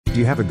Do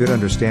you have a good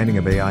understanding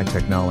of AI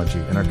technology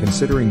and are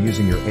considering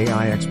using your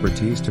AI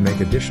expertise to make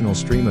additional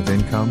stream of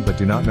income but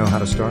do not know how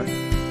to start?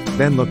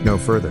 Then look no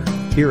further.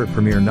 Here at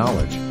Premier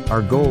Knowledge,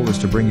 our goal is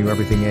to bring you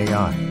everything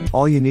AI.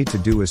 All you need to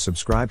do is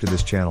subscribe to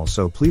this channel,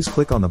 so please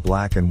click on the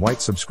black and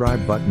white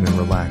subscribe button and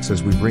relax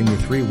as we bring you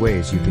 3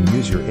 ways you can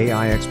use your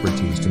AI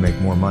expertise to make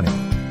more money.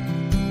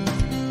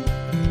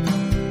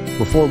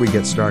 Before we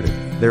get started,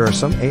 there are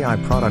some AI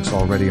products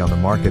already on the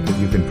market that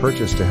you can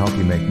purchase to help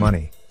you make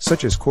money,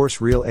 such as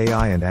CourseReel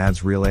AI and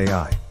AdsReel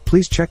AI.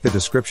 Please check the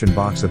description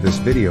box of this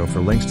video for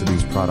links to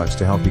these products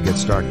to help you get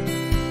started.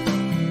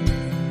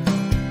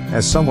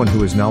 As someone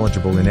who is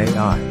knowledgeable in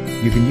AI,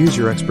 you can use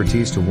your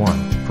expertise to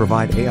 1.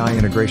 Provide AI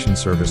integration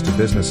service to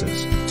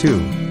businesses,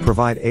 2.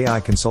 Provide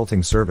AI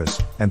consulting service,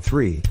 and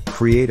 3.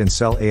 Create and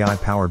sell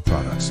AI-powered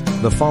products.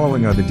 The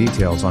following are the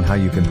details on how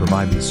you can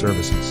provide these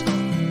services.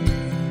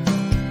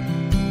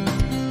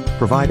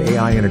 Provide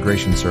AI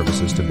integration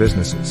services to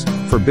businesses.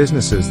 For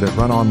businesses that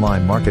run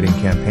online marketing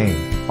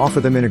campaign,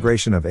 offer them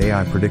integration of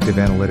AI predictive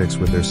analytics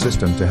with their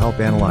system to help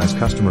analyze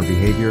customer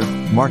behavior,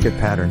 market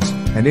patterns,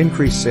 and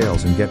increase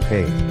sales and get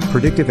paid.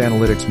 Predictive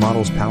analytics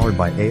models powered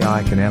by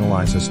AI can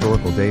analyze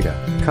historical data,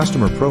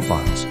 customer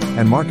profiles,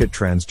 and market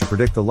trends to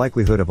predict the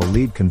likelihood of a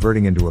lead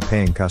converting into a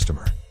paying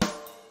customer.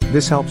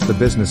 This helps the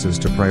businesses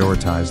to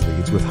prioritize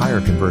leads with higher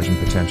conversion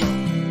potential.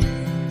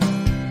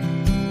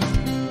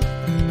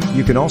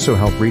 You can also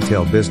help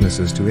retail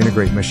businesses to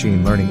integrate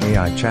machine learning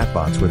AI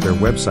chatbots with their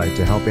website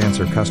to help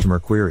answer customer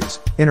queries,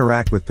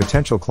 interact with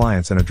potential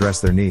clients and address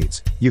their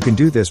needs. You can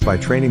do this by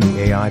training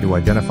the AI to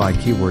identify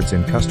keywords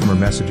in customer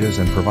messages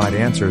and provide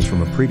answers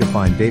from a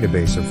predefined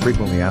database of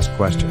frequently asked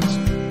questions.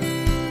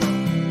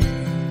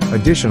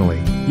 Additionally,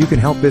 you can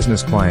help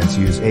business clients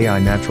use AI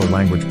natural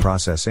language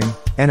processing,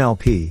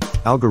 NLP,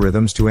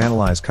 algorithms to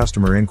analyze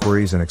customer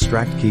inquiries and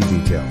extract key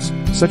details,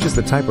 such as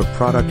the type of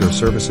product or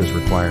services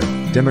required,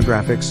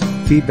 demographics,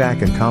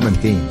 feedback and common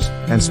themes,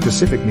 and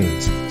specific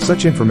needs.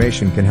 Such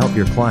information can help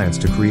your clients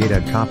to create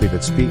ad copy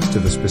that speaks to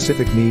the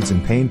specific needs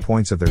and pain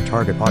points of their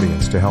target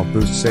audience to help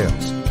boost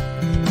sales.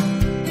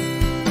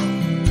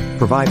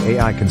 Provide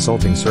AI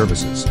consulting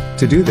services.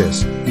 To do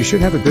this, you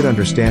should have a good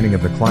understanding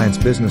of the client's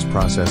business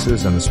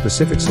processes and the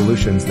specific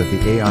solutions that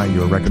the AI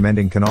you're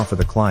recommending can offer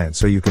the client,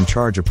 so you can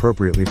charge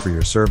appropriately for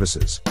your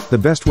services. The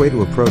best way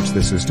to approach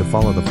this is to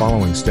follow the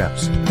following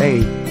steps. A.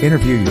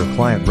 Interview your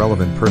client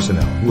relevant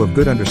personnel who have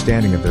good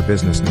understanding of their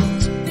business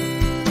needs.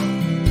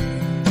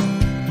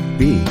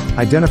 B.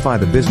 Identify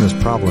the business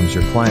problems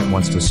your client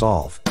wants to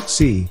solve.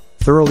 C.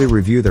 Thoroughly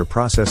review their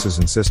processes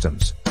and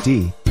systems.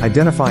 D.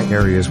 Identify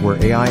areas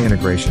where AI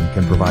integration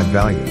can provide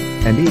value.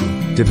 And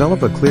E.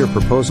 Develop a clear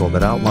proposal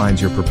that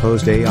outlines your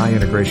proposed AI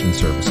integration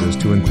services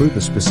to include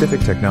the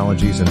specific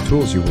technologies and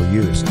tools you will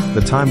use,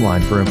 the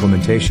timeline for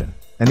implementation,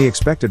 and the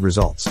expected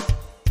results.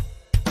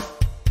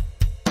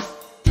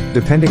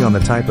 Depending on the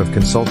type of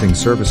consulting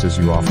services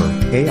you offer,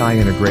 AI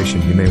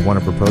integration you may want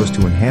to propose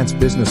to enhance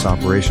business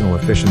operational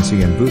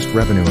efficiency and boost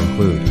revenue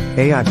include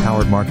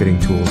AI-powered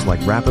marketing tools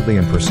like Rapidly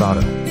and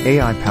Persado,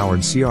 AI-powered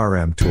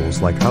CRM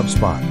tools like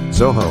HubSpot,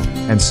 Zoho,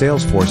 and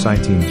Salesforce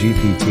IT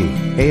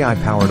GPT,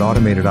 AI-powered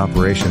automated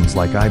operations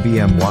like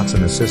IBM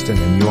Watson Assistant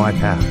and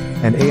UiPath,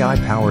 and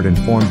AI-powered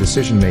informed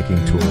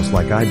decision-making tools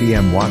like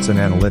IBM Watson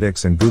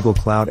Analytics and Google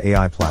Cloud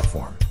AI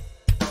Platform.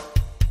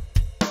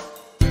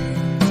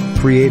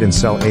 Create and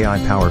sell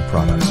AI-powered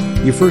products.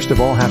 You first of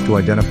all have to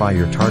identify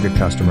your target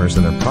customers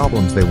and their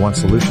problems they want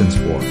solutions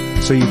for,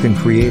 so you can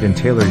create and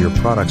tailor your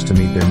products to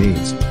meet their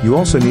needs. You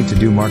also need to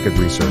do market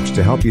research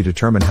to help you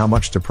determine how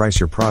much to price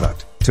your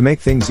product. To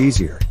make things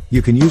easier,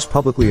 you can use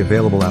publicly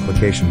available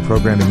application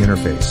programming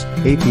interface,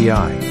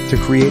 API, to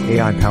create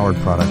AI-powered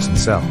products and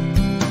sell.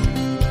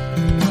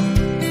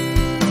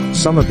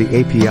 Some of the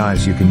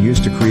APIs you can use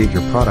to create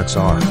your products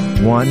are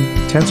 1.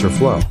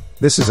 TensorFlow.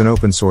 This is an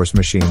open-source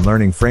machine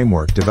learning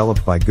framework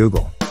developed by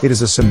Google. It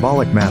is a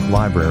symbolic math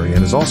library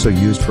and is also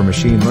used for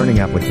machine learning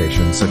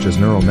applications such as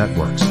neural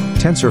networks.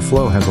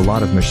 TensorFlow has a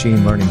lot of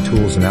machine learning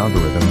tools and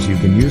algorithms you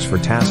can use for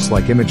tasks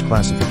like image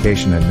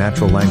classification and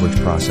natural language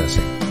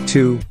processing.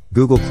 2.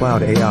 Google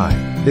Cloud AI.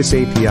 This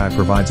API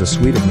provides a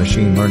suite of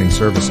machine learning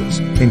services,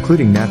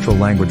 including natural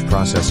language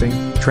processing,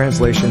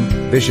 translation,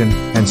 vision,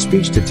 and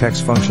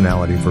speech-to-text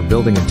functionality for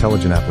building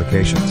intelligent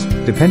applications.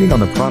 Depending on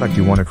the product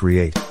you want to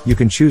create, you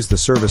can choose the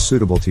service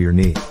suitable to your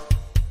need.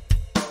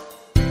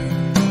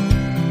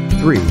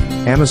 3.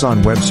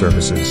 Amazon Web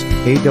Services,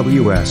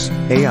 AWS,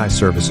 AI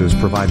services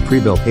provide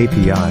pre-built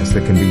APIs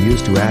that can be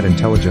used to add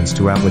intelligence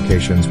to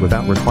applications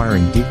without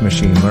requiring deep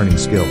machine learning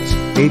skills.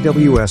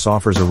 AWS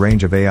offers a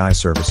range of AI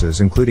services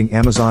including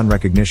Amazon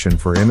Rekognition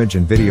for image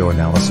and video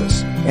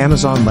analysis,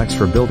 Amazon Lex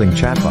for building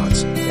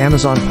chatbots,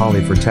 Amazon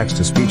Poly for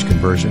text-to-speech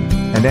conversion,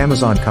 and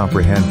Amazon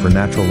Comprehend for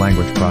natural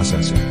language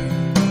processing.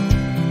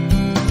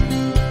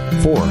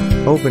 4.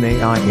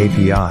 OpenAI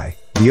API.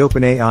 The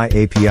OpenAI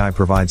API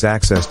provides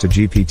access to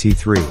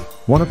GPT-3,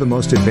 one of the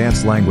most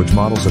advanced language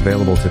models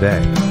available today.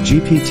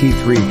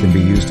 GPT-3 can be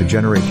used to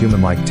generate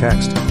human-like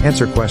text,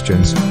 answer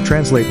questions,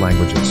 translate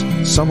languages,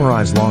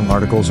 summarize long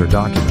articles or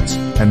documents,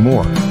 and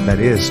more. That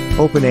is,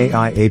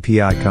 OpenAI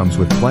API comes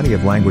with plenty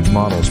of language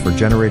models for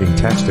generating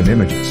text and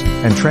images,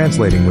 and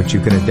translating, which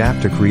you can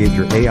adapt to create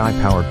your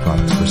AI-powered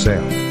products for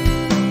sale.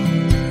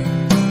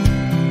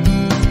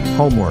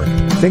 Homework.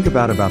 Think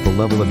about the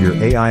level of your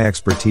AI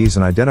expertise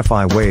and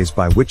identify ways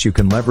by which you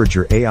can leverage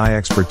your AI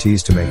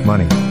expertise to make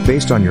money.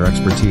 Based on your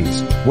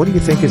expertise, what do you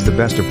think is the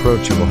best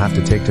approach you will have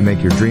to take to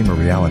make your dream a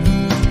reality?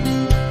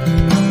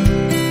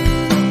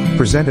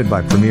 Presented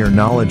by Premier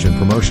Knowledge and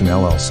Promotion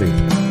LLC.